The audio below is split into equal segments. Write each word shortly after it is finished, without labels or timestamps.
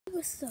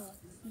What's up,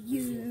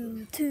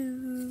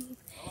 YouTube?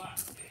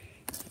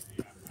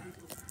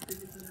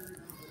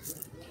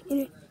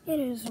 It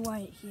is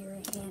White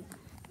here, and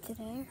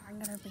today I'm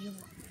going to be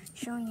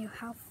showing you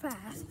how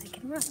fast I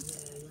can run.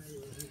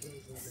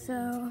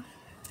 So,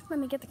 let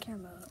me get the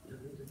camera up.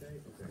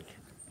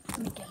 Let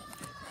me get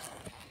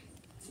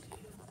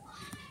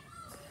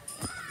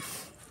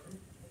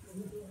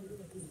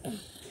it.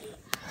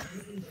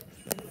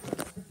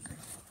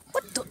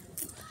 What the?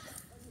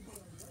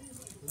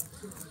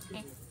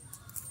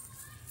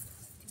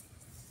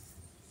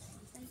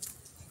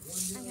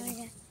 I'm gonna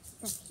get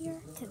from here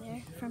to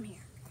there, from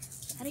here.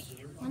 Ready?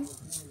 1,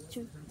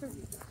 2, 3.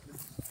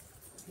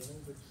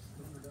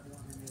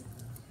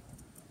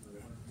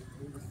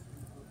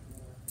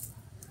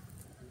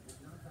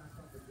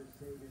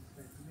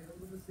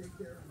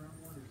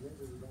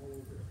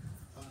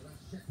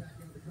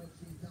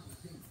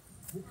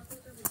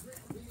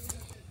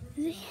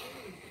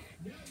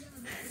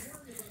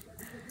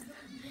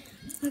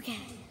 Okay.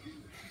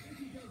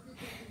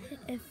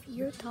 If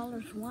your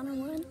toddlers want to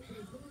run,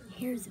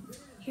 here's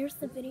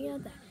the video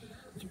that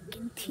you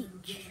can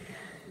teach.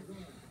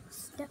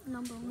 Step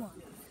number 1,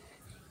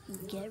 you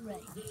get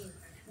ready.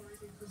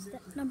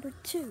 Step number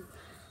 2,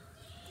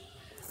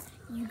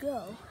 you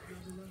go.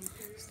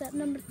 Step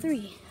number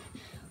 3,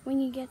 when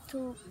you get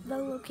to the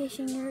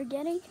location you're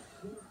getting,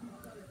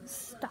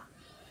 stop.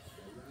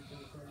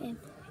 And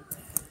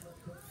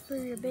for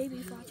your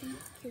babies watching,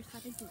 here's how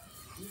to do it.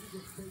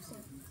 So,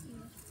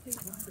 you put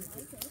your arms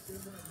like this,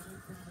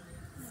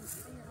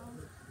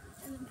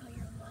 and then put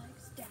your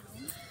legs down,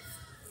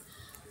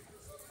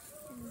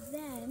 and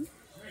then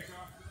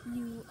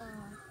you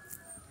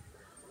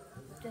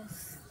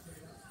just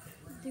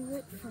do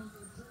it from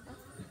up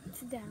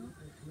to down,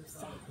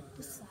 side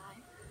to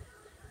side,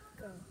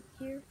 go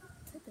here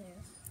to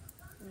there,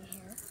 and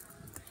here,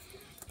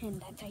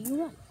 and that's how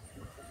you run.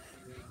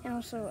 And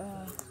also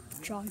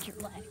jog your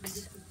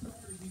legs.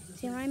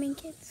 See what I mean,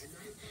 kids?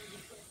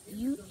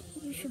 You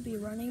should be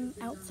running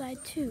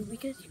outside too,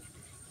 because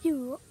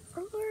you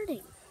are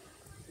learning.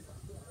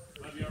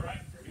 You all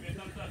right? Give me a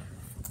thumbs up.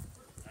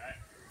 All right.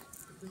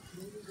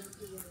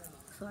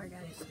 Sorry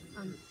guys,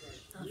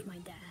 that was my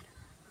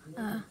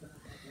dad.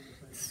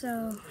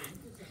 So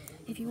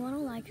if you want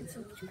to like and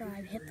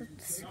subscribe, hit the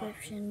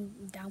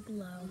description down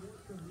below.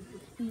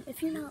 And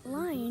if you're not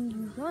lying,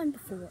 you run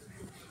before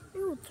it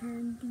will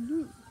turn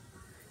blue.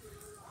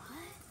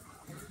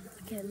 What?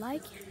 Okay,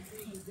 like,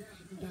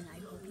 and I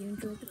hope you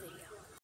enjoyed the video.